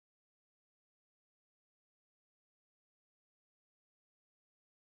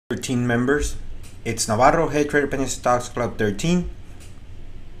13 members. It's Navarro, Head Trader Penny Stocks Club 13.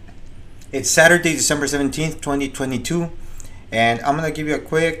 It's Saturday, December 17th, 2022. And I'm going to give you a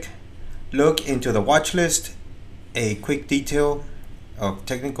quick look into the watch list, a quick detail of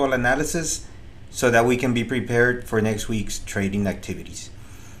technical analysis so that we can be prepared for next week's trading activities.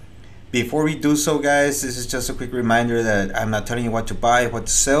 Before we do so, guys, this is just a quick reminder that I'm not telling you what to buy, what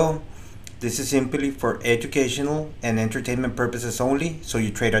to sell. This is simply for educational and entertainment purposes only, so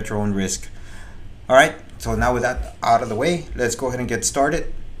you trade at your own risk. Alright, so now with that out of the way, let's go ahead and get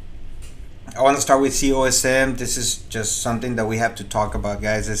started. I want to start with COSM. This is just something that we have to talk about,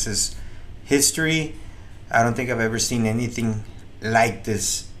 guys. This is history. I don't think I've ever seen anything like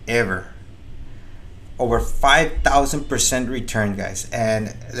this ever. Over 5,000% return, guys. And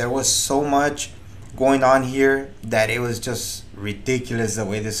there was so much going on here that it was just ridiculous the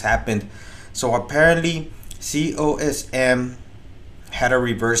way this happened. So apparently COSM had a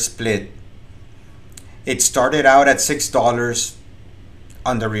reverse split. It started out at $6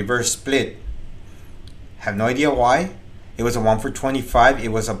 on the reverse split. Have no idea why. It was a 1 for 25.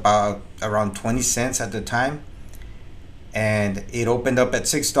 It was about around 20 cents at the time. And it opened up at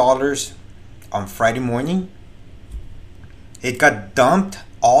 $6 on Friday morning. It got dumped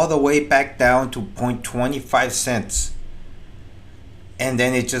all the way back down to 0.25 cents. And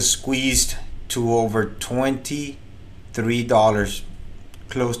then it just squeezed to over $23,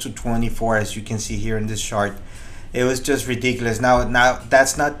 close to 24, as you can see here in this chart. It was just ridiculous. Now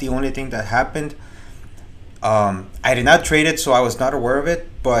that's not the only thing that happened. I did not trade it, so I was not aware of it,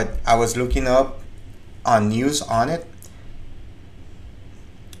 but I was looking up on news on it,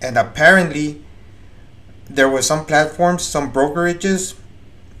 and apparently there were some platforms, some brokerages,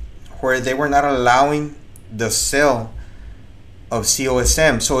 where they were not allowing the sale of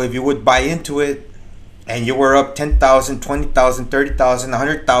COSM. So if you would buy into it and you were up $10,000, $20,000,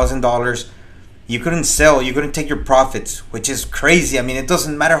 $30,000, $100,000, you couldn't sell, you couldn't take your profits, which is crazy. I mean, it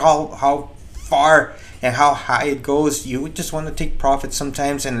doesn't matter how far and how high it goes, you would just want to take profits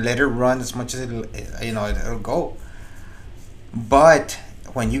sometimes and let it run as much as it'll go. But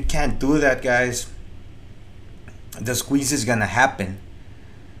when you can't do that, guys, the squeeze is gonna happen.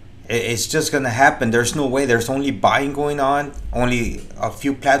 It's just gonna happen. There's no way. There's only buying going on. Only a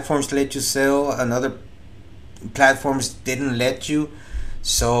few platforms let you sell. Another platforms didn't let you.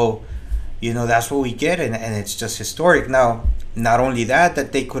 So, that's what we get, and it's just historic. Now, not only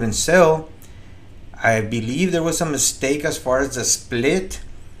that they couldn't sell, I believe there was a mistake as far as the split,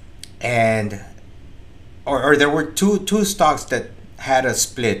 and or there were two stocks that had a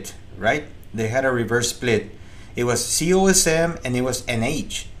split, right? They had a reverse split. It was COSM and it was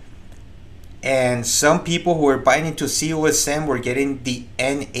NH. And some people who were buying into COSM were getting the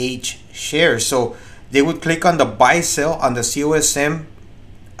NH shares. So they would click on the buy sell on the COSM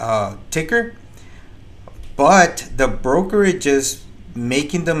ticker, but the brokerages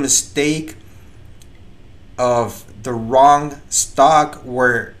making the mistake of the wrong stock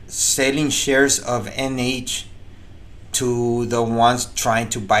were selling shares of NH to the ones trying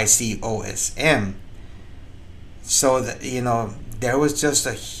to buy COSM. So that, there was just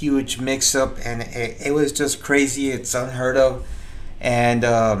a huge mix-up, and it was just crazy. It's unheard of. And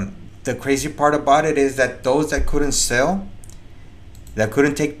the crazy part about it is that those that couldn't sell, that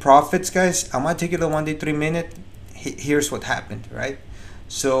couldn't take profits, guys, I'm gonna take you to 1 day 3 minute. Here's what happened, right?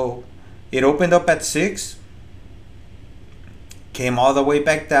 So it opened up at 6, came all the way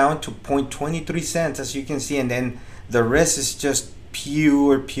back down to 0.23 cents, as you can see, and then the rest is just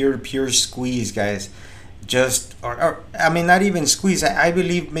pure squeeze, guys. Just or I mean, not even squeeze. I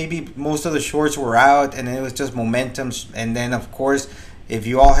believe maybe most of the shorts were out, and it was just momentum. And then, of course, if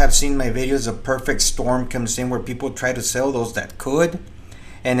you all have seen my videos, a perfect storm comes in where people try to sell those that could,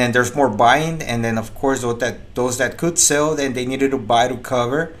 and then there's more buying. And then, of course, those that could sell, then they needed to buy to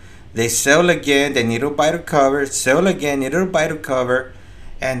cover. They sell again, they need to buy to cover. Sell again, needed to buy to cover,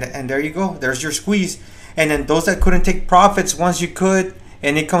 and there you go. There's your squeeze. And then those that couldn't take profits, once you could,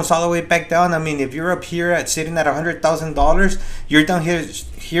 and it comes all the way back down. I mean, if you're up here sitting at $100,000, you're down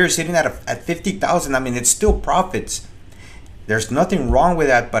here sitting at 50,000. I mean, it's still profits. There's nothing wrong with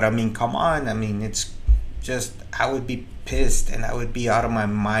that, but I mean, come on. I mean, it's just, I would be pissed and I would be out of my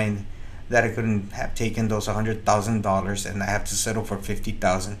mind that I couldn't have taken those $100,000 and I have to settle for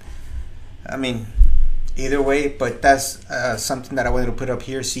 50,000. I mean, either way, but that's something that I wanted to put up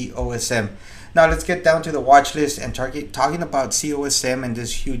here, COSM. Now let's get down to the watch list and talking about COSM and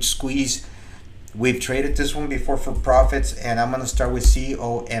this huge squeeze. We've traded this one before for profits, and I'm going to start with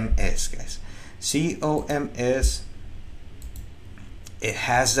COMS, guys. COMS, it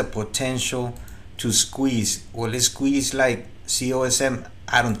has the potential to squeeze. Will it squeeze like COSM?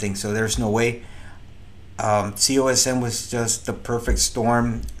 I don't think so. There's no way. COSM was just the perfect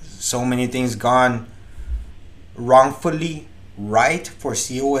storm. So many things gone wrongfully right for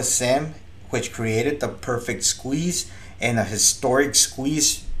COSM, which created the perfect squeeze and a historic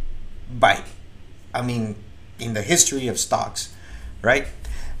squeeze by, I mean, in the history of stocks, right?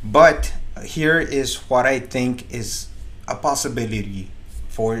 But here is what I think is a possibility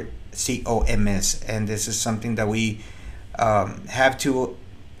for COMS, and this is something that we have to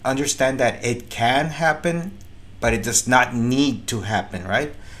understand that it can happen, but it does not need to happen,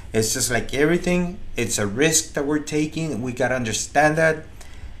 right? It's just like everything, it's a risk that we're taking. We got to understand that.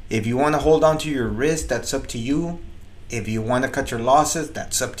 If you want to hold on to your risk, that's up to you. If you want to cut your losses,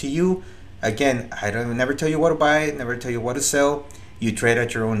 that's up to you. Again, I don't never tell you what to buy, never tell you what to sell. You trade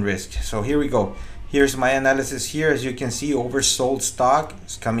at your own risk. So here we go. Here's my analysis here. As you can see, oversold stock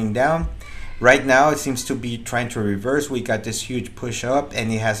is coming down. Right now, it seems to be trying to reverse. We got this huge push up,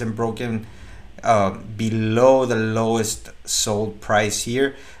 and it hasn't broken below the lowest sold price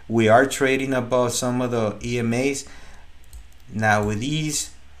here. We are trading above some of the EMAs. Now with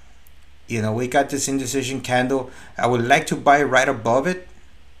these, you know, we got this indecision candle. I would like to buy right above it,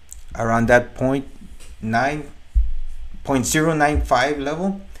 around that 0.095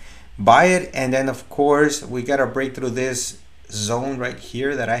 level. Buy it, and then of course we gotta break through this zone right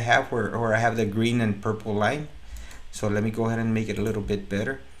here that I have where I have the green and purple line. So let me go ahead and make it a little bit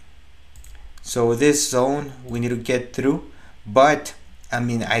better. So this zone we need to get through, but I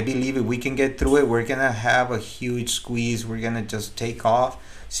mean, I believe if we can get through it, we're gonna have a huge squeeze. We're gonna just take off.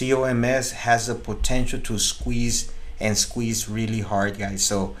 COMS has the potential to squeeze and squeeze really hard, guys.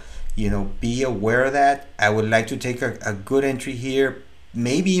 So, you know, be aware of that. I would like to take a good entry here,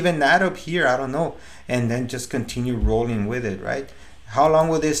 maybe even that up here, I don't know, and then just continue rolling with it, right? How long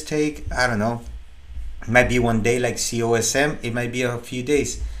will this take? I don't know. It might be one day like COSM. It might be a few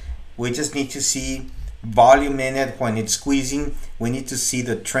days. We just need to see volume in it when it's squeezing. We need to see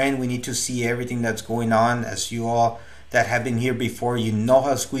the trend. We need to see everything that's going on. As you all that have been here before, you know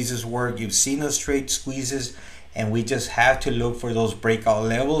how squeezes work. You've seen us trade squeezes, and we just have to look for those breakout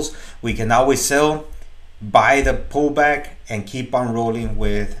levels. We can always sell, buy the pullback, and keep on rolling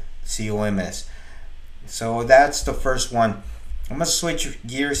with COMS. So that's the first one. I'm gonna switch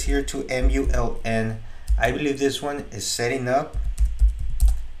gears here to MULN. I believe this one is setting up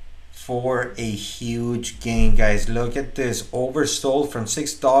for a huge gain, guys. Look at this, oversold from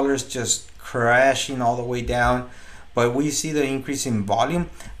 $6, just crashing all the way down. But we see the increase in volume.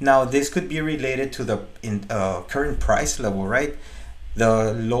 Now this could be related to the current price level, right?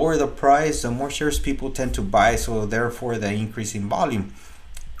 The lower the price, the more shares people tend to buy, so therefore the increase in volume.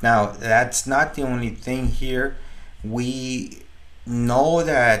 Now that's not the only thing here. We know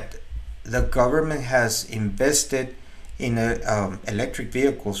that the government has invested in electric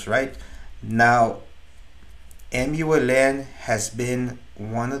vehicles, right? Now MULN has been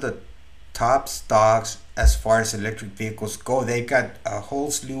one of the top stocks as far as electric vehicles go. They've got a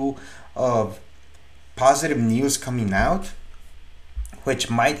whole slew of positive news coming out, which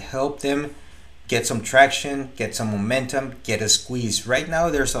might help them get some traction, get some momentum, get a squeeze. Right now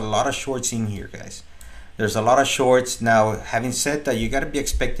there's a lot of shorts in here, guys. There's a lot of shorts. Now having said that, you got to be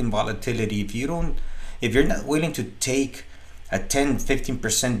expecting volatility. If you're not willing to take a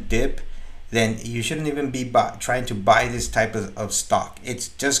 10-15% dip, then you shouldn't even be trying to buy this type of stock. It's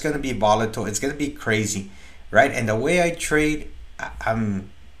just going to be volatile. It's going to be crazy, right? And the way I trade,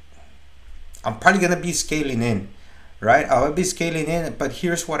 I'm probably going to be scaling in, right? I'll be scaling in, but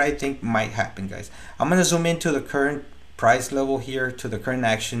here's what I think might happen, guys. I'm going to zoom into the current price level here, to the current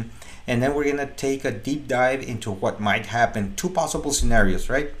action, and then we're going to take a deep dive into what might happen. Two possible scenarios,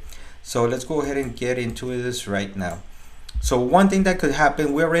 right? So let's go ahead and get into this right now. So one thing that could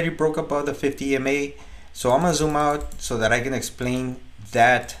happen, we already broke above the 50 EMA. So I'm gonna zoom out so that I can explain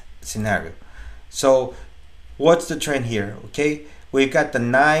that scenario. So what's the trend here? Okay, we've got the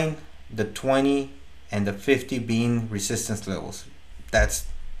 9, the 20, and the 50 being resistance levels. That's,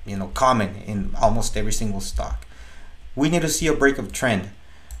 you know, common in almost every single stock. We need to see a break of trend.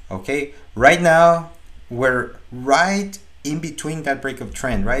 Okay, right now we're right in between that break of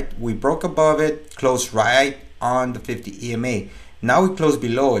trend, right? We broke above it, closed right on the 50 EMA. Now we close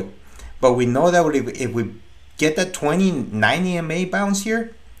below it, but we know that if we get that 29 EMA bounce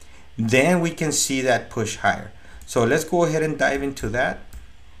here, then we can see that push higher. So let's go ahead and dive into that.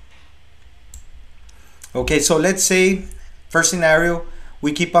 Okay, so let's say first scenario,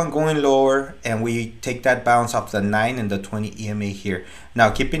 we keep on going lower and we take that bounce off the 9 and the 20 EMA here.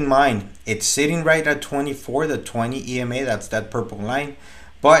 Now keep in mind, it's sitting right at 24, the 20 EMA, that's that purple line.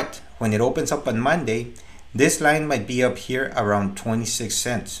 But when it opens up on Monday, this line might be up here around 26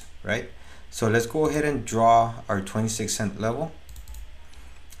 cents, right? So let's go ahead and draw our 26-cent level.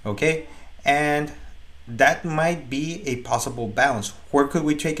 Okay, and that might be a possible bounce. Where could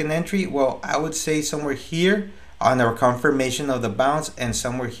we take an entry? Well, I would say somewhere here on our confirmation of the bounce, and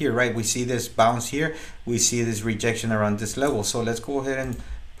somewhere here, right? We see this bounce here, we see this rejection around this level. So let's go ahead and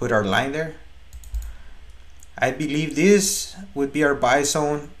put our line there. I believe this would be our buy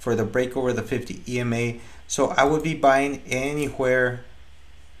zone for the break over the 50 EMA. So I would be buying anywhere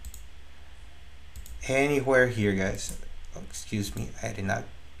here, guys. Excuse me, I did not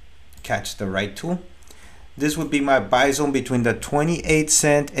catch the right tool. This would be my buy zone between the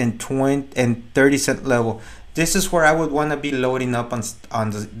 28-cent and 30-cent level. This is where I would want to be loading up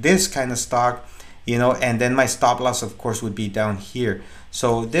on this kind of stock, you know, and then my stop loss, of course, would be down here.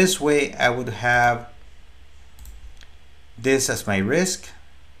 So this way I would have this as my risk.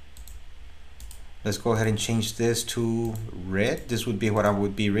 Let's go ahead and change this to red. This would be what I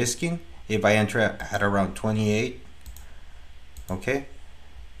would be risking if I enter at around 28. Okay,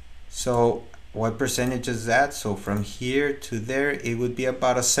 so what percentage is that? So from here to there, it would be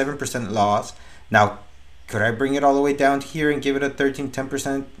about a 7% loss. Now, could I bring it all the way down here and give it a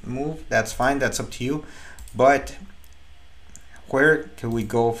 10% move? That's fine, that's up to you. But where can we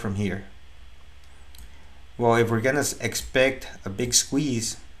go from here? Well, if we're gonna expect a big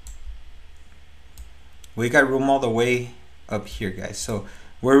squeeze, we got room all the way up here, guys. So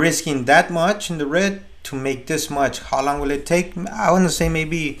we're risking that much in the red to make this much. How long will it take? I want to say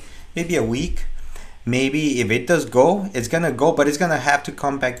maybe a week. Maybe if it does go, it's gonna go, but it's gonna have to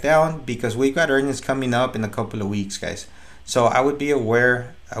come back down because we've got earnings coming up in a couple of weeks, guys. So I would be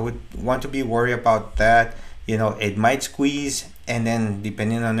aware, I would want to be worried about that. You know, it might squeeze and then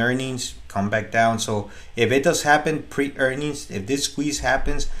depending on earnings, come back down. So if it does happen pre-earnings, if this squeeze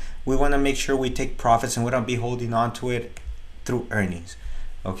happens, we want to make sure we take profits and we don't be holding on to it through earnings.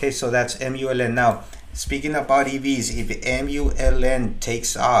 Okay, so that's MULN. Now, speaking about EVs, if MULN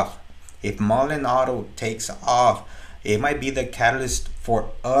takes off, if Mullen Auto takes off, it might be the catalyst for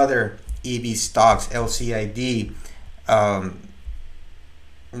other EV stocks, LCID.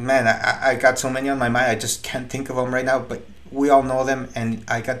 Man, I got so many on my mind, I just can't think of them right now, but we all know them, and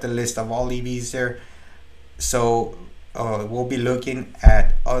I got the list of all EVs there. So we'll be looking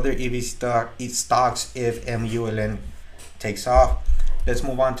at other EV stocks if MULN takes off. Let's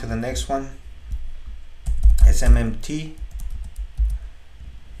move on to the next one. SMMT.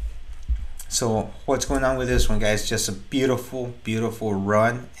 So what's going on with this one, guys? Just a beautiful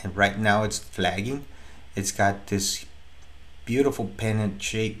run, and right now it's flagging. It's got this beautiful pennant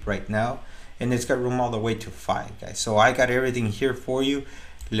shape right now, and it's got room all the way to 5, guys. So I got everything here for you.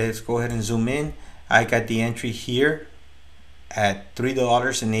 Let's go ahead and zoom in. I got the entry here at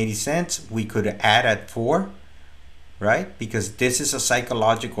 $3.80. We could add at 4, right? Because this is a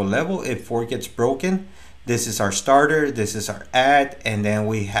psychological level. If 4 gets broken, this is our starter, this is our add, and then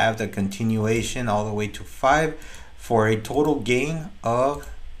we have the continuation all the way to 5 for a total gain of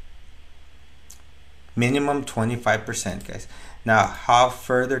minimum 25%, guys. Now, how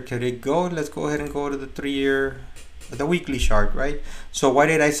further could it go? Let's go ahead and go to the 3-year, the weekly chart, right? So why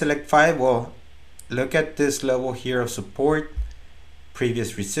did I select 5? Well, look at this level here of support,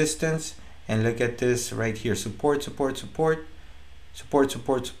 previous resistance, and look at this right here, support.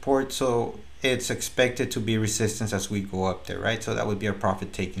 So it's expected to be resistance as we go up there, right? So that would be our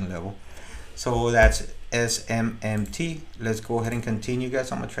profit taking level. So that's SMMT. Let's go ahead and continue,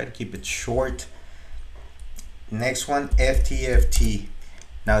 guys. I'm gonna try to keep it short. Next one, FTFT.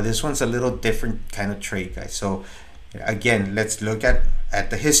 Now this one's a little different kind of trade, guys. So again, let's look at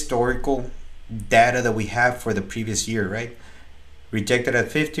the historical data that we have for the previous year, right? Rejected at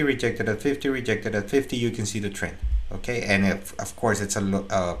 50, rejected at 50, rejected at 50. You can see the trend. Okay, and of course it's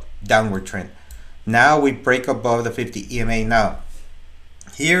a downward trend. Now we break above the 50 EMA. Now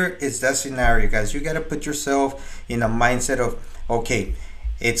here is that scenario, guys. You got to put yourself in a mindset of, okay,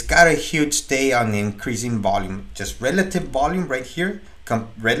 it's got a huge day on the increasing volume, just relative volume right here.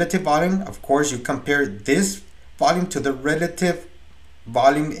 Relative volume, of course, you compare this volume to the relative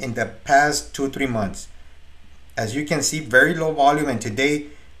volume in the past 2-3 months. As you can see, very low volume, and today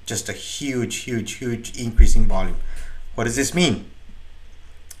just a huge increase in volume. What does this mean?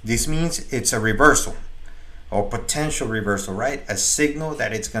 This means it's a reversal or potential reversal, right? A signal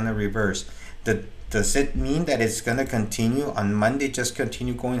that it's going to reverse. Does it mean that it's going to continue on Monday, just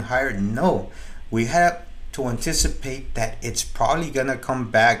continue going higher? No, we have to anticipate that it's probably going to come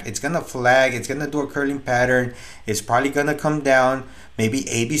back. It's going to flag. It's going to do a curling pattern. It's probably going to come down, maybe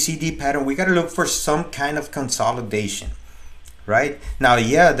ABCD pattern. We got to look for some kind of consolidation, right? Now,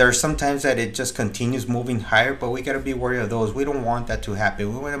 yeah, there's sometimes that it just continues moving higher, but we got to be worried of those. We don't want that to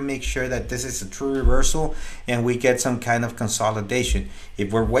happen. We want to make sure that this is a true reversal and we get some kind of consolidation.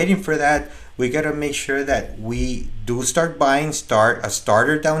 If we're waiting for that, we got to make sure that we do start buying, start a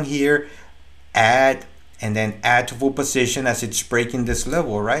starter down here, add, and then add to full position as it's breaking this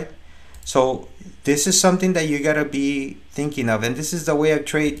level, right? So this is something that you got to be thinking of, and this is the way I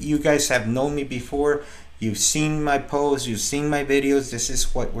trade. You guys have known me before. You've seen my posts, you've seen my videos. This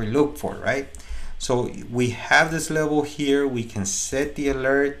is what we look for, right? So we have this level here. We can set the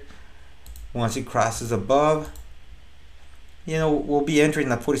alert. Once it crosses above, you know, we'll be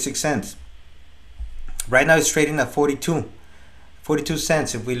entering at 46 cents. Right now it's trading at 42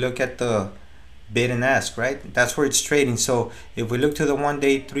 cents if we look at the bid and ask, right? That's where it's trading. So if we look to the 1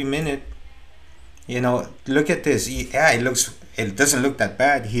 day 3 minute, you know, look at this. Yeah, it doesn't look that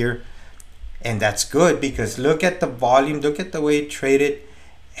bad here. And that's good because look at the volume, look at the way it traded.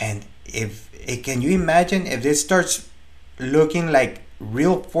 And can you imagine if this starts looking like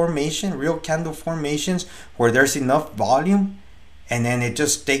real formation, real candle formations where there's enough volume and then it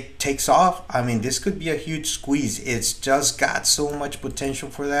just takes off? I mean, this could be a huge squeeze. It's just got so much potential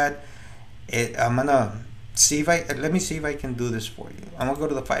for that. I'm gonna see if let me see if I can do this for you. I'm gonna go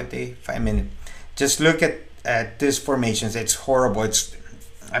to the 5 day, 5 minute. Just look at this formations. It's horrible.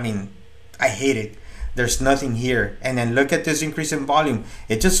 I mean, I hate it. There's nothing here. And then look at this increase in volume.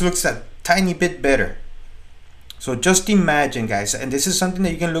 It just looks a tiny bit better. So just imagine, guys, and this is something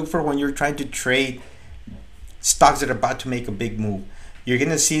that you can look for when you're trying to trade stocks that are about to make a big move. You're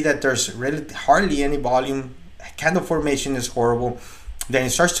gonna see that there's really hardly any volume. Candle formation is horrible. Then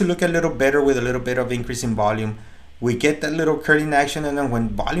it starts to look a little better with a little bit of increase in volume. We get that little curling action, and then when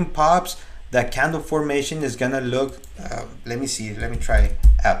volume pops, that candle formation is gonna look, let me see, let me try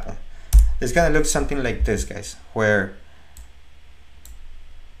Apple. It's gonna look something like this, guys, where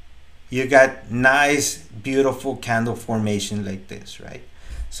you got nice, beautiful candle formation like this, right?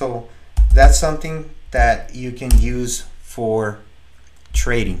 So that's something that you can use for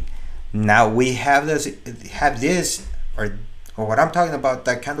trading. Now we have this, or what I'm talking about,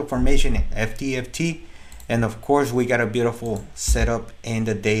 that candle formation, FTFT, and of course we got a beautiful setup in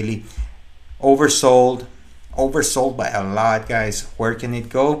the daily. Oversold by a lot, guys. Where can it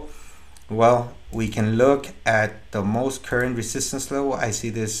go? Well, we can look at the most current resistance level. I see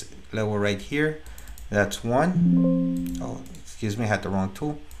this level right here. That's one. Oh, excuse me, I had the wrong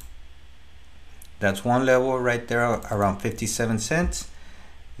tool. That's one level right there around 57 cents.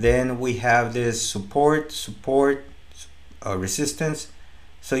 Then we have this support, resistance.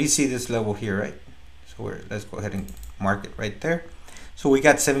 So you see this level here, right? So let's go ahead and mark it right there. So we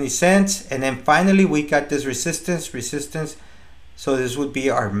got 70 cents, and then finally we got this resistance. So this would be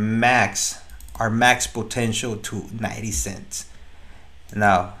our max potential to 90 cents.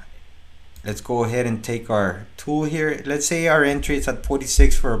 Now let's go ahead and take our tool here. Let's say our entry is at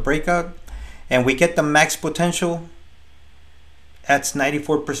 46 for a breakout, and we get the max potential. That's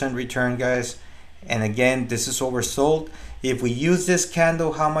 94% return, guys. And again, this is oversold. If we use this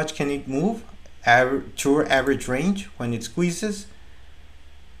candle, how much can it move? True average range when it squeezes.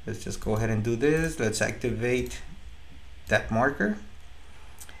 Let's just go ahead and do this. Let's activate that marker.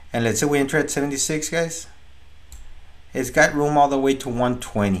 And let's say we enter at 76, guys. It's got room all the way to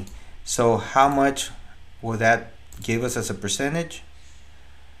 120. So how much will that give us as a percentage?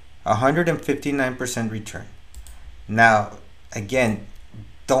 159% return. Now, again,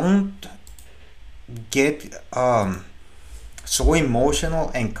 don't get so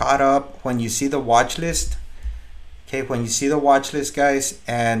emotional and caught up when you see the watch list. Okay, when you see the watch list, guys,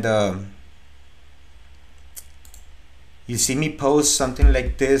 and you see me post something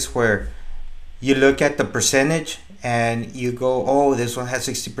like this where you look at the percentage and you go, oh, this one has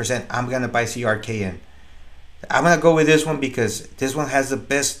 60%, I'm gonna buy CRKN. I'm gonna go with this one because this one has the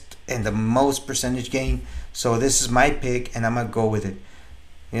best and the most percentage gain, so this is my pick and I'm gonna go with it.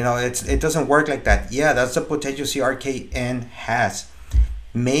 You know, it doesn't work like that. Yeah, that's the potential CRKN has.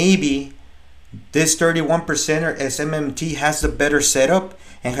 Maybe this 31%er SMMT has the better setup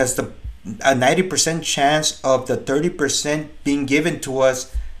and has a 90% chance of the 30% being given to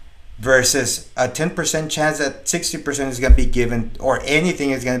us versus a 10% chance that 60% is going to be given, or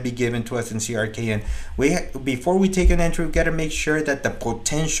anything is going to be given to us in CRKN. Before we take an entry, we got to make sure that the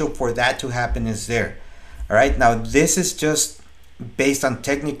potential for that to happen is there. All right, now this is just based on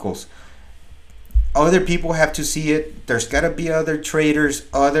technicals. Other people have to see it. There's got to be other traders,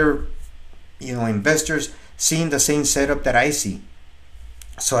 other investors seeing the same setup that I see,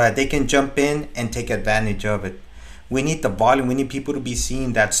 so that they can jump in and take advantage of it. We need the volume. We need people to be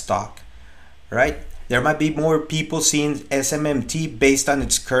seeing that stock, right? There might be more people seeing SMMT based on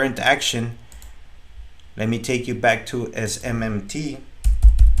its current action. Let me take you back to SMMT.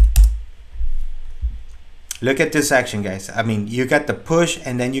 Look at this action, guys. I mean, you got the push,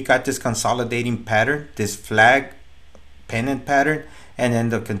 and then you got this consolidating pattern, this flag pennant pattern, and then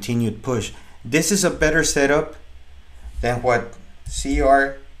the continued push. This is a better setup than what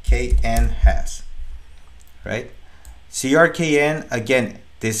CRKN has, right? CRKN, again,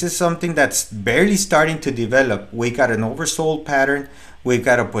 this is something that's barely starting to develop. We got an oversold pattern. We've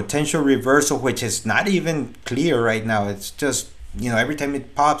got a potential reversal, which is not even clear right now. It's just, you know, every time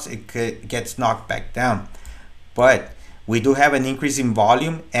it pops, it gets knocked back down. But we do have an increase in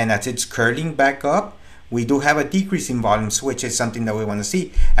volume, and as it's curling back up, we do have a decrease in volume, which is something that we want to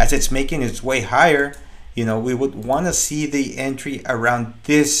see. As it's making its way higher, you know, we would want to see the entry around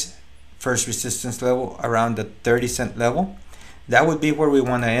this first resistance level, around the 30-cent level. That would be where we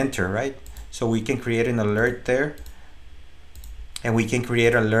want to enter, right? So we can create an alert there, and we can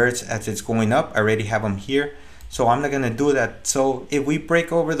create alerts as it's going up. I already have them here, so I'm not going to do that. So if we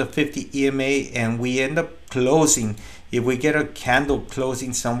break over the 50 EMA and we end up closing, if we get a candle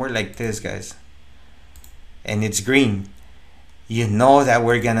closing somewhere like this, guys, and it's green, you know that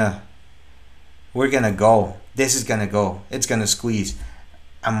we're gonna go. This is gonna go. It's gonna squeeze.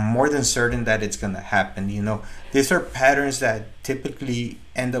 I'm more than certain that it's gonna happen. You know, these are patterns that typically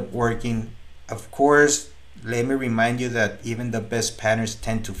end up working. Of course, let me remind you that even the best patterns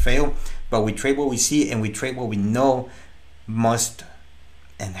tend to fail, but we trade what we see, and we trade what we know must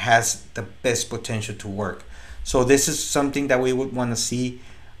and has the best potential to work. So this is something that we would want to see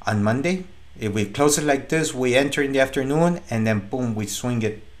on Monday. If we close it like this, we enter in the afternoon, and then boom, we swing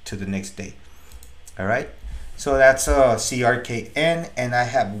it to the next day. All right, so that's CRKN, and I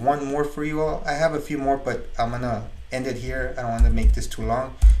have one more for you all. I have a few more, but I'm gonna end it here. I don't want to make this too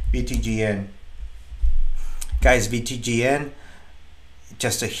long. VTGN, guys, VTGN,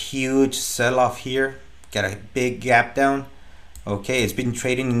 just a huge sell-off here. Got a big gap down. Okay, it's been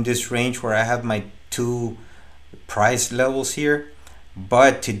trading in this range where I have my two price levels here,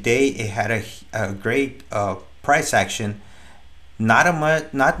 but today it had a great price action. Not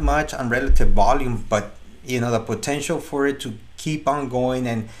much on relative volume, but you know, the potential for it to keep on going,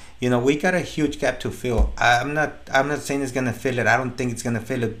 and you know, we got a huge gap to fill. I'm not saying it's gonna fill it. I don't think it's gonna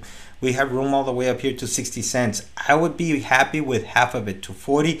fill it. We have room all the way up here to 60 cents. I would be happy with half of it to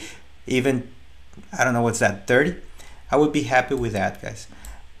 40, even, I don't know, what's that, 30. I would be happy with that, guys.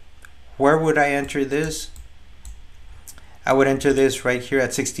 Where would I enter this? I would enter this right here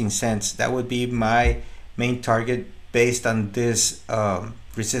at 16 cents. That would be my main target based on this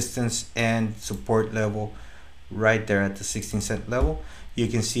resistance and support level right there at the 16-cent level. You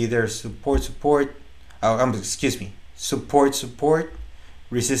can see there's support, excuse me, support,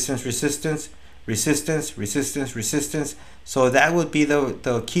 resistance, resistance. So that would be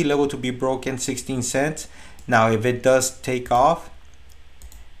the key level to be broken, 16 cents. Now if it does take off,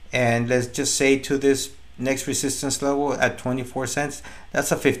 and let's just say to this next resistance level at 24 cents,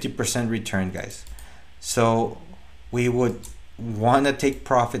 that's a 50% return, guys. So we would want to take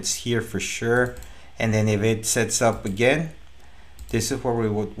profits here for sure, and then if it sets up again, this is where we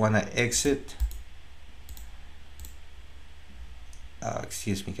would want to exit.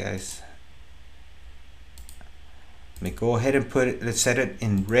 Excuse me, guys. Let me go ahead and put it, let's set it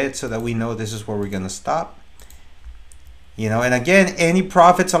in red so that we know this is where we're gonna stop. You know, and again, any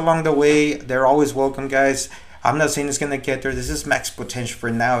profits along the way, they're always welcome, guys. I'm not saying it's gonna get there. This is max potential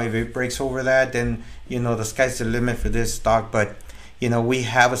for now. If it breaks over that, then you know, the sky's the limit for this stock. But you know, we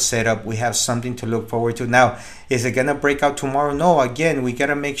have a setup, we have something to look forward to. Now, is it gonna break out tomorrow? No. Again, we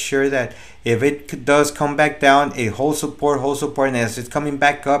gotta make sure that if it does come back down, a hold support, and as it's coming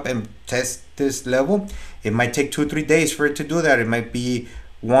back up and test this level, it might take 2-3 days for it to do that. It might be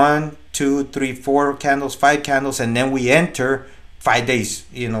 1, 2, 3, 4 candles, 5 candles, and then we enter 5 days.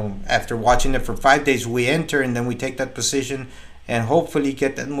 You know, after watching it for 5 days, we enter, and then we take that position and hopefully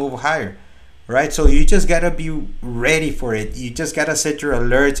get that move higher, right? So you just gotta be ready for it. You just gotta set your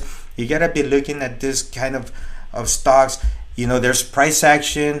alerts. You gotta be looking at this kind of stocks. You know, there's price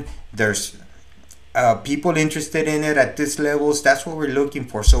action, there's people interested in it at these levels. That's what we're looking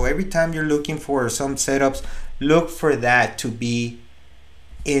for. So every time you're looking for some setups, look for that to be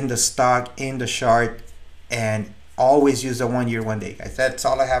in the stock, in the chart, and always use the 1 year, 1 day, guys. That's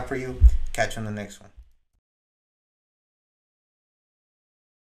all I have for you. Catch you on the next one.